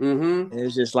 Mm-hmm. And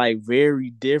it's just like very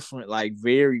different, like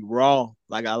very raw.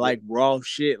 Like I Yep. like raw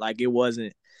shit. Like it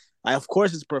wasn't like of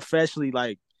course it's professionally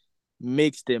like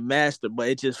mixed and mastered, but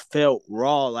it just felt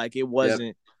raw. Like it Yep.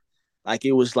 wasn't like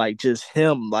it was like just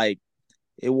him. Like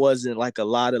it wasn't like a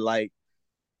lot of like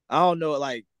I don't know,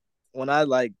 like when I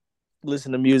like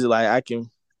listen to music, like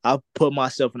I put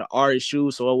myself in the artist's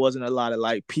shoes, so it wasn't a lot of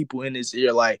like people in his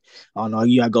ear, like, oh no,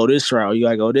 you gotta go this route, you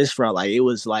gotta go this route. Like it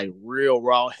was like real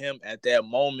raw him at that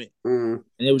moment. Mm,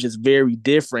 And it was just very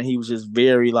different. He was just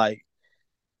very like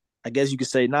I guess you could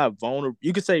say not vulnerable.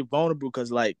 You could say vulnerable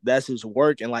because like that's his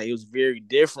work, and like it was very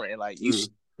different. And like mm.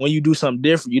 when you do something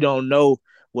different, you don't know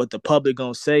what the public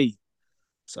gonna say.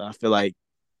 So I feel like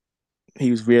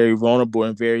he was very vulnerable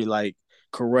and very like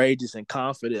courageous and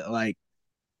confident like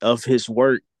of his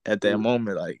work at that Mm.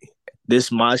 moment. Like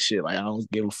this my shit. Like I don't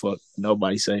give a fuck.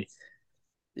 Nobody say.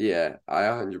 Yeah, I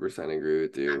 100% agree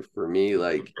with you. For me,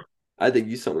 like, I think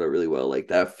you summed it up really well. Like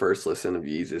that first listen of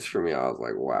Jesus for me, I was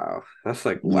like, wow, that's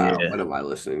like, wow, Yeah, what am I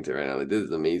listening to right now? Like, this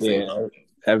is amazing. yeah.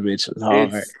 That bitch was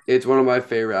hard. It's one of my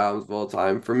favorite albums of all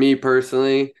time. For me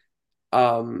personally,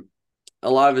 um, a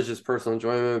lot of it's just personal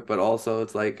enjoyment, but also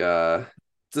it's like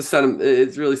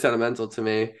it's really sentimental to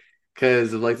me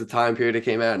because of like the time period it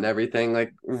came out and everything,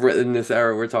 like in this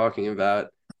era we're talking about.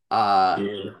 Uh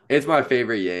Yeah, it's my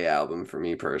favorite Ye album for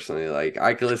me personally. Like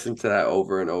I could listen to that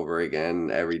over and over again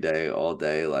every day, all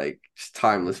day, like just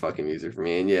timeless fucking music for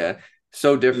me. And yeah,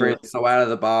 so yeah. different, so out of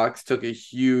the box, took a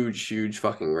huge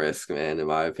fucking risk, man, in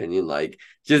my opinion. Like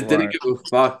just didn't Right, give a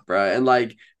fuck, bro. And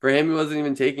like for him, he wasn't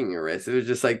even taking a risk. It was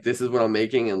just like, this is what I'm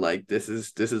making, and like this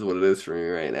is what it is for me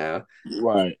right now.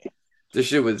 right. This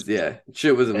shit was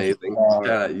That's amazing. hard.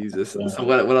 Shout out Jesus. Yeah. So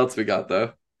what else we got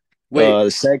though? Wait,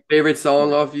 The sec favorite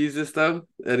song off Jesus though?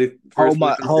 Any hold first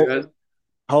one my comes to your head?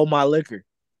 hold my liquor.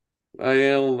 I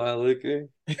am my liquor.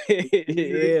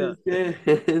 Yeah.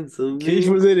 To Keith me.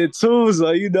 was in it too,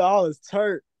 so you know I was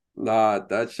turned. Nah,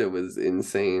 that shit was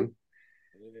insane.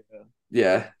 Yeah.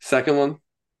 Yeah. Second one.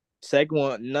 Second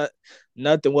one,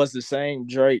 nothing was the same.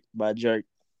 Drake by Drake.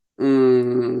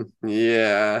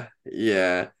 Yeah,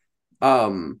 yeah.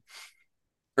 Um,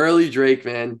 early Drake,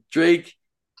 man.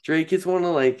 Drake is one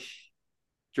of like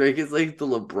Drake is like the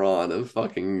LeBron of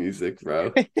fucking music,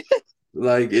 bro.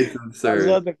 Like it's That's absurd.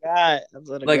 what the guy. That's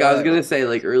what the Like I was guy. gonna say,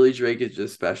 like early Drake is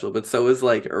just special, but so is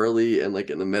like early and like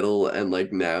in the middle and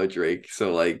like now Drake.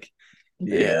 So like,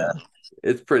 yeah, Yeah.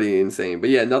 it's pretty insane. But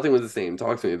yeah, nothing was the same.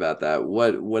 Talk to me about that.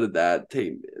 What did that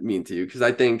take mean to you? Because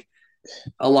I think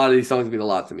a lot of these songs mean a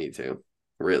lot to me too.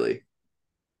 Really.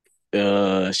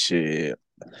 Shit.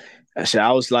 Shit.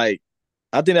 I was like,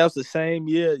 I think that was the same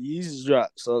year Yeezus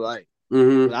dropped. So like,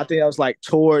 but Mm-hmm. I think I was like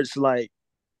towards like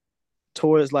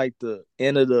the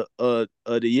end of the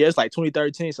year. It's like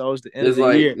 2013, so it was the end of It's the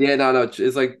like year. yeah, no,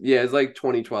 it's like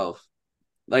 2012.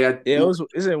 Like I Yeah,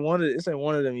 it's in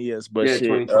one of them years, but yeah, shit,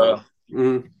 2012.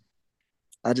 Mm-hmm.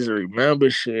 I just remember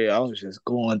shit. I was just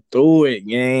going through it,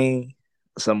 gang.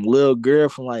 Some little girl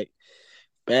from like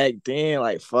back then,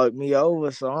 like fucked me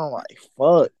over. So I'm like,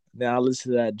 fuck. Now I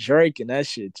listen to that Drake and that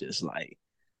shit just like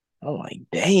I'm like,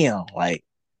 damn, like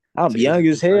I'm Changes young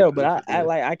as hell, but perspective. I act Yeah.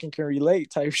 like I can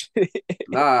relate type shit.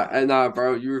 Nah,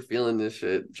 bro, you were feeling this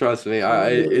shit. Trust me,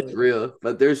 it's real.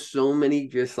 But there's so many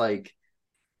just like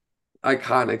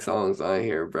iconic songs on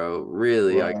here, bro.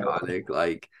 Really Right. iconic.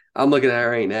 Like I'm looking at it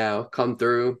right now. Come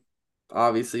through,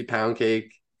 obviously, pound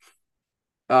cake.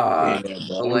 Yeah,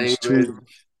 The bro. It was language. too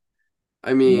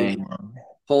I mean, man.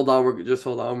 hold on.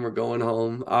 We're going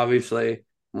home. Obviously,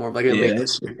 more of like Yeah, that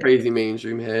shit. a crazy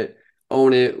mainstream hit.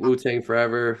 Own it, Wu Tang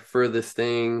Forever, Furthest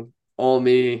Thing, All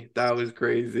Me. That was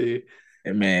crazy.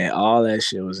 And man, all that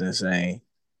shit was insane.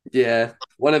 Yeah,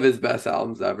 one of his best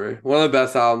albums ever. One of the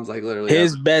best albums, like literally ever.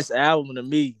 His best album to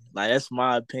me, like that's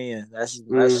my opinion. That's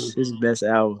Mm, his best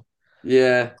album.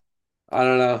 yeah, I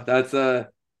don't know. That's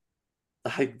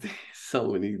like there's so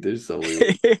many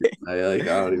ways. I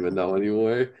don't even know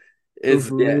anymore. For It's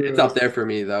real. up there for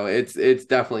me though. It's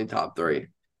definitely top three.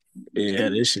 Yeah,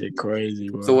 this shit crazy,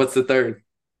 So bro. what's the third?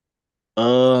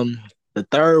 Um, the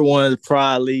third one is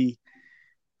probably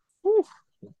whew,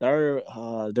 the third.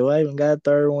 Do I even got a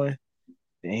third one?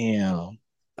 Damn.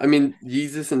 I mean,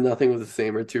 Yeezus and Nothing Was the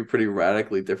Same are two pretty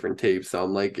radically different tapes. So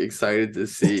I'm like excited to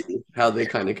see how they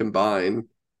kind of combine,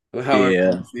 however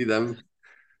Yeah, you see them.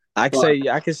 I can But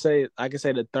say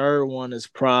the third one is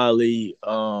probably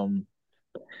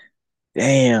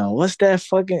Damn, what's that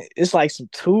fucking? It's like some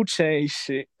 2 Chain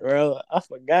shit, bro. I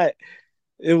forgot.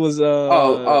 It was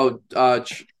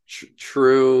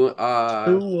true.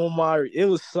 two on my. It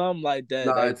was something like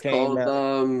No, that that it's came called out.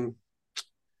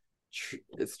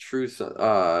 it's true.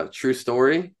 True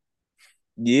story.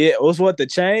 Yeah, it was what the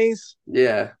chains.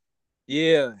 Yeah.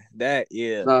 Yeah, that,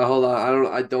 yeah. No, hold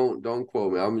on. Don't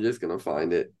quote me. I'm just gonna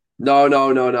find it. No,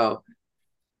 no, no, no.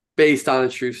 Based on a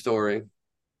true story.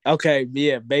 Okay,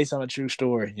 yeah, based on a true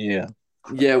story. Yeah.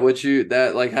 Yeah, what you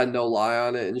that like had no lie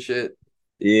on it and shit.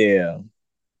 Yeah.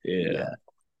 Yeah. Yeah.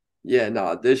 Yeah,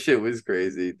 nah, this shit was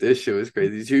crazy. This shit was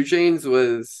crazy. Two Chains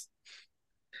was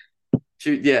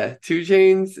Two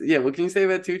Chains. Yeah, what can you say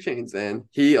about Two Chains, man?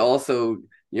 He also,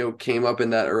 came up in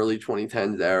that early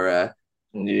 2010s era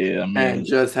Yeah, and man.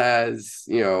 just has,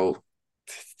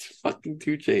 fucking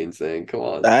Two Chains, man. Come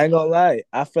on. I ain't gonna lie.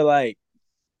 I feel like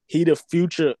he the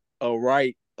future of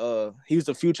right. He was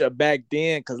the future of back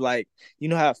then, cause like you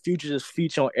know how Future just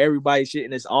feature on everybody's shit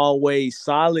and it's always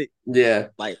solid. Yeah.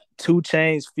 Like Two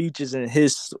Chains features in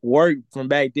his work from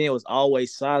back then was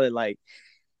always solid. Like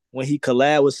when he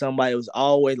collabed with somebody, it was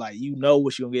always like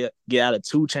what you gonna get out of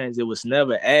Two Chains. It was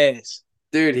never ass.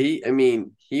 Dude, he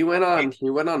went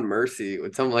on Mercy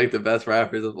with some like the best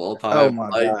rappers of all Oh time. my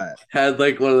Like god, had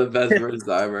like one of the best verses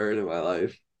I've ever heard in my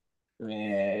life.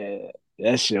 man,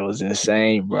 that shit was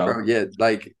insane, bro. Bro, yeah,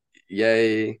 like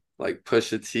Yay, like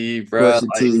Pusha T, bro. Pusha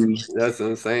Like T, that's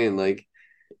insane. Like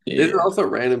this is yeah. also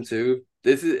random too.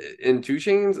 This is in Two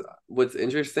Chains. What's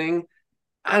interesting,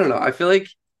 I don't know. I feel like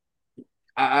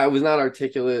I was not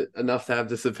articulate enough to have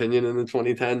this opinion in the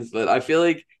 2010s, but I feel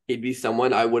like he'd be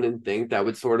someone I wouldn't think that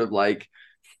would sort of like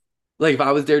if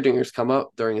I was there during his come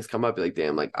up, be like,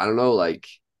 damn, like I don't know, like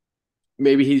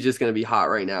maybe he's just gonna be hot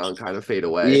right now and kind of fade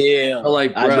away. Yeah, But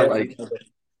like, I bro, definitely. like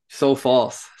so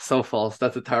false, so false.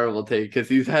 That's a terrible take because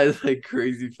he's had like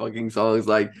crazy fucking songs.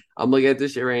 Like I'm looking at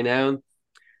this shit right now,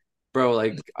 bro.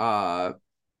 Like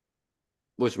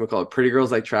whatchamacallit, Pretty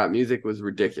Girls Like Trap Music was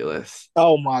ridiculous.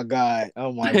 Oh my god.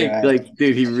 Oh my Like, god. like,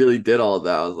 dude, he really did all of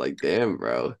that. I was like, damn,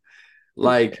 bro.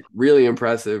 Like, really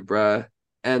impressive, bro.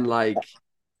 And like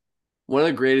one of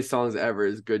the greatest songs ever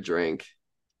is Good Drink.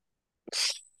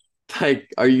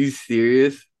 Like, are you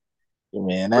serious?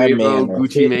 Man, Quavo,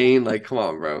 Gucci Mane, like, come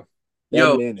on, bro. that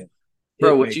Yo, man,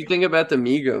 bro, hit what you maker. think about the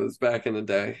Migos back in the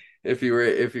day? If you were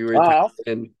Oh,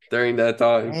 in during that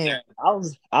time, man,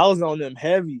 I was on them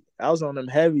heavy. I was on them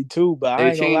heavy too, but I they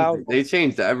ain't gonna lie. changed they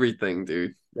changed everything,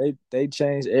 dude. They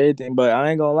changed everything, but I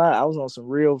ain't gonna lie. I was on some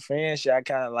real fan shit. I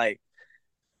kind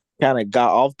of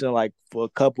got off them like for a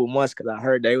couple months because I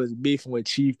heard they was beefing with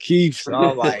Chief Keef. So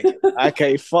I'm like, I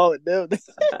can't fault them.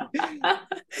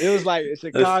 It was like That's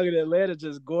Chicago and Atlanta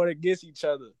just going against each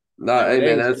other. not, Like when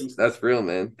hey they man, was that's real,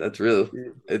 man. That's real.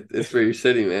 It's for your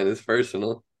city, man. It's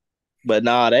personal. But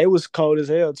nah, they was cold as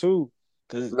hell too.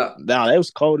 Cause No, nah, they was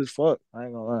cold as fuck. I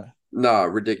ain't gonna lie. no,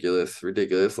 ridiculous,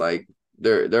 ridiculous. Like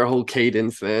their whole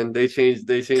cadence, man. They changed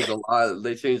a lot.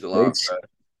 They changed a They lot, bro.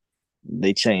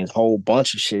 they changed a whole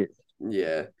bunch of shit.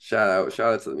 Yeah. Shout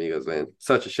out to the Migos, man.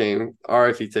 Such a shame.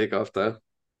 RIP Takeoff though.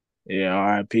 Yeah,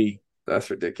 R.I.P. That's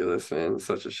ridiculous, man.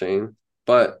 Such a shame.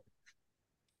 But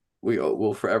we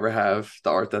will forever have the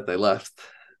art that they left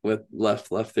with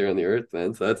left here on the earth,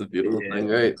 man. So that's a beautiful thing,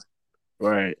 Yeah, right?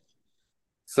 right.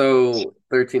 So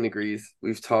 13 degrees.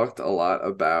 We've talked a lot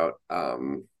about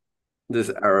this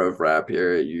era of rap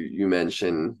here. You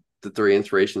mentioned the three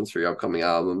inspirations for your upcoming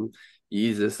album.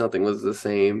 Yeezus, Nothing Was the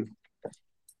Same,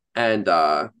 and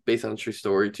based on a true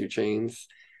story, Two Chains.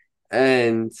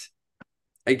 And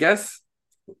I guess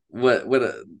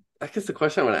I guess the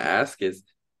question I want to ask is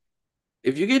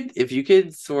if you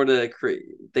could sort of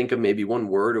think of maybe one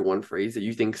word or one phrase that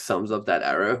you think sums up that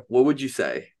era, what would you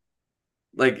say?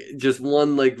 Like just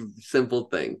one like simple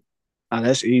thing. Oh,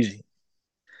 that's easy.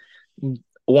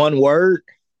 One word.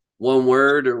 One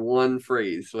word or one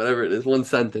phrase, whatever it is, one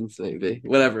sentence maybe,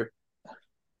 whatever.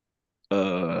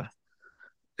 Uh,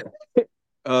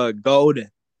 golden.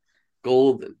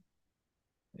 Golden,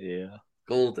 Yeah.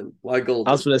 golden. Why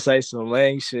I was golden? gonna say some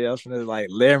lame shit. I was gonna like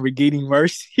Lamborghini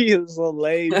Mercy or some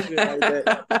lame shit like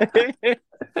that.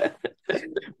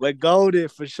 But golden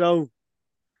for sure.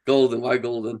 Golden, why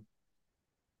golden?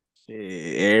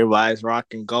 Shit, everybody's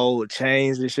rocking gold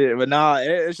chains and shit. But nah,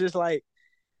 it's just like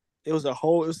it was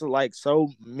like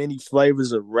so many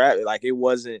flavors of rap. Like it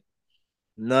wasn't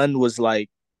none was like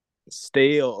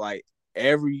stale. Like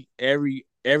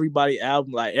everybody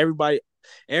album, like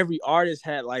every artist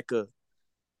had like a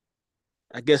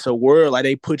I guess a world. Like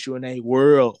they put you in a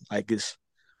world. Like it's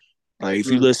like if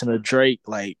you Mm, listen to Drake,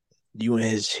 like you and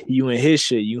his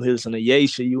shit, you listen to Ye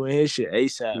shit, you and his shit,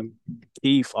 ASAP, mm.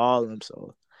 Keith, all of them.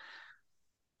 So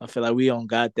I feel like we don't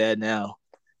got that now.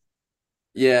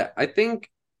 Yeah, I think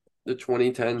the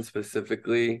 2010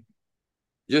 specifically,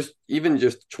 just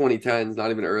 2010s,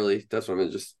 not even early. That's what I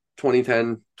mean. Just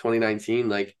 2010, 2019,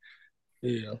 like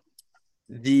Yeah.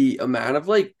 the amount of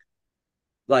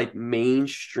like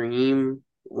mainstream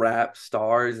rap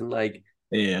stars and like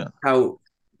Yeah. how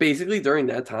basically during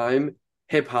that time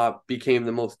hip hop became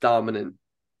the most dominant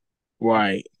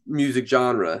Right. music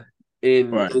genre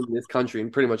in Right. this country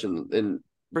and pretty much in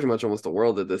pretty much almost the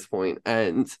world at this point.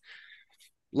 And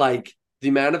like the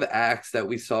amount of acts that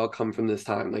we saw come from this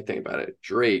time, like think about it,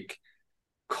 Drake,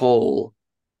 Cole,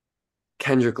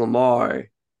 Kendrick Lamar.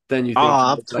 Then you Oh, think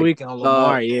I'm like tweaking on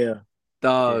Lamar. Yeah.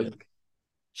 Yeah. Thug,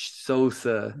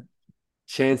 Sosa,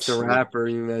 Chance the Shit. Rapper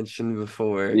you mentioned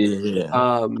before, Yeah.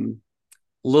 um,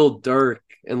 Lil Durk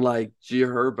and like G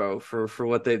Herbo for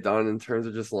what they've done in terms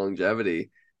of just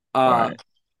longevity. Uh, Right.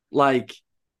 like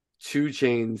Two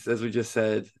Chains, as we just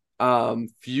said,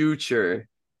 Future,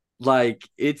 like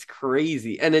it's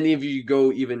crazy. And then if you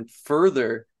go even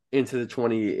further into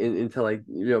the into like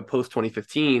post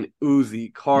 2015,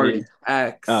 Uzi, Yeah. Cardi,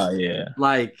 X, Oh yeah.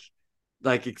 like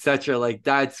etc. Like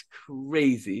that's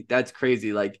crazy. That's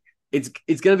crazy. Like it's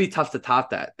gonna be tough to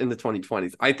top that in the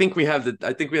 2020s. I think we have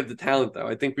the talent though.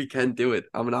 I think we can do it.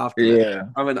 I'm an optimist. Yeah.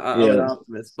 I'm an Yeah.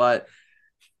 optimist, but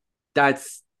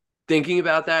that's thinking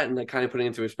about that and like kind of putting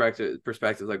into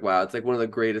perspective like wow, it's like one of the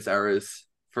greatest eras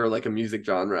for like a music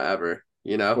genre ever,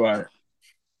 you know? Right.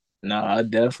 No, I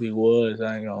definitely was.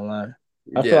 I ain't gonna lie.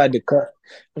 I feel Yeah, like the cut.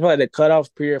 I feel like the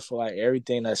cutoff period for like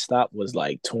everything that stopped was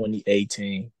like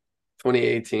 2018.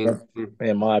 2018.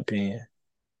 In my opinion,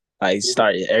 like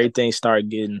everything started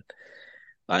getting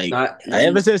like Not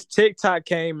ever since TikTok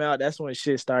came out. That's when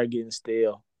shit started getting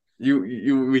stale.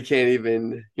 we can't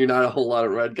even you're not a whole lot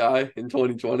of red guy in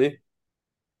 2020.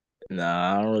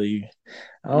 Nah, I don't really.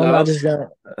 I don't know. I No, just got.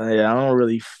 Yeah, I don't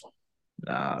really.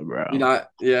 Nah, you're bro. not.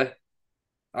 Yeah,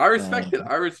 I respect it. Um,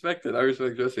 I respect it. I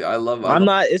respect Jesse. I I'm love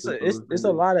not. It's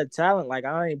a opinion. lot of talent. Like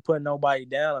I ain't putting nobody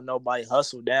down or nobody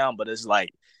hustle down, but it's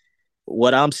like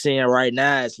what I'm seeing right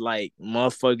now is like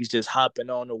motherfuckers just hopping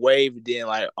on the wave and then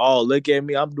like, oh look at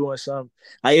me, I'm doing something.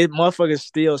 Like motherfuckers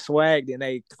still swag and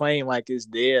they claim like it's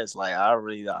theirs. Like I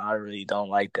really don't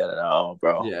like that at all,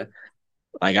 bro. Yeah,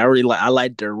 Like I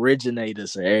like the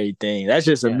originators of everything. That's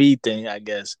just a yeah, me thing, I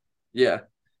guess. yeah.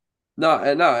 No,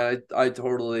 I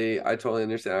totally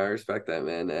understand. I respect that,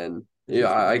 man. And yeah,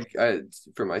 I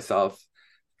for myself,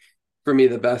 for me,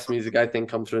 the best music I think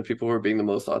comes from people who are being the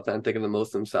most authentic and the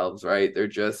most themselves, right? They're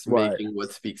just Right, making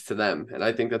what speaks to them. And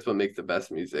I think that's what makes the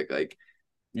best music. Like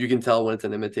you can tell when it's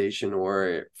an imitation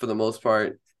or for the most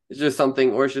part, it's just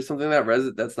something or it's just something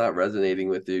that's not resonating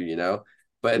with you, you know.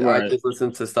 But I right, just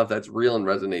listen to stuff that's real and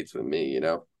resonates with me, you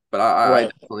know. But I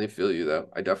right. definitely feel you though.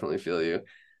 I definitely feel you.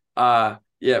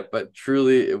 Yeah, but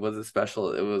truly it was a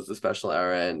special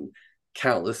era and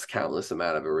countless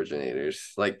amount of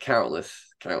originators. Like countless.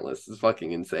 It's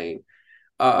fucking insane.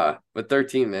 But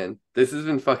 13, man, this has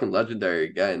been fucking legendary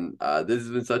again. This has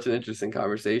been such an interesting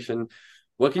conversation.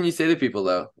 What can you say to people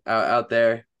though, out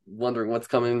there wondering what's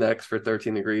coming next for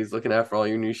 13 degrees, looking out for all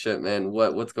your new shit, man?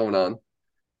 What's going on?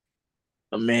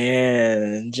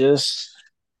 Man, just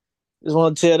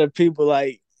want to tell the people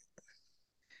like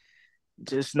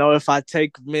just know if I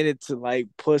take a minute to like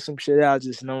put some shit out,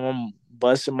 just know I'm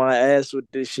busting my ass with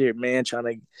this shit, man. Trying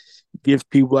to give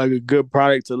people like a good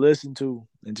product to listen to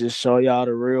and just show y'all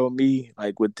the real me,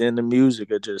 like within the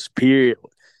music or just period.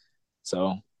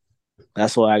 So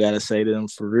that's what I gotta say to them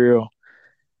for real.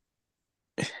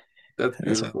 That's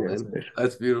That's what I beautiful, gotta man. say.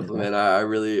 That's beautiful, Yeah. man. I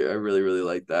really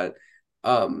like that.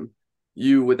 Um,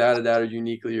 you without a doubt are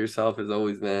uniquely yourself as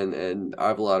always, man, and I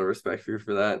have a lot of respect for you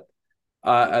for that.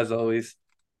 As always,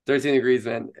 13 degrees,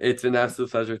 man. It's been an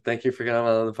absolute pleasure. Thank you for coming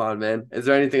on the pod, man. Is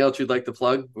there anything else you'd like to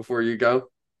plug before you go?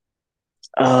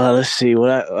 Let's see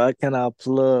what can I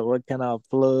plug? What can I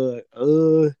plug?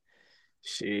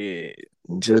 Shit.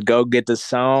 Just go get the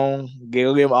song.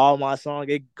 Go get all my song.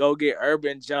 Go get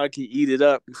Urban Junkie. Eat it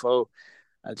up before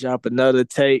I drop another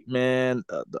tape, man.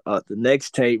 The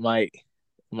next tape might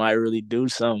really do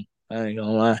something. I ain't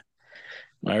gonna lie.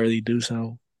 Might really do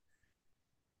something.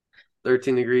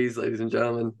 13 degrees, ladies and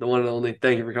gentlemen, the one and only.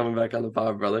 Thank you for coming back on the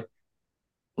pod, brother.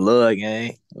 Love,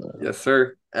 gang. Yes,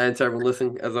 sir. And to everyone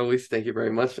listening, as always, thank you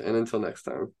very much. And until next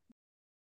time.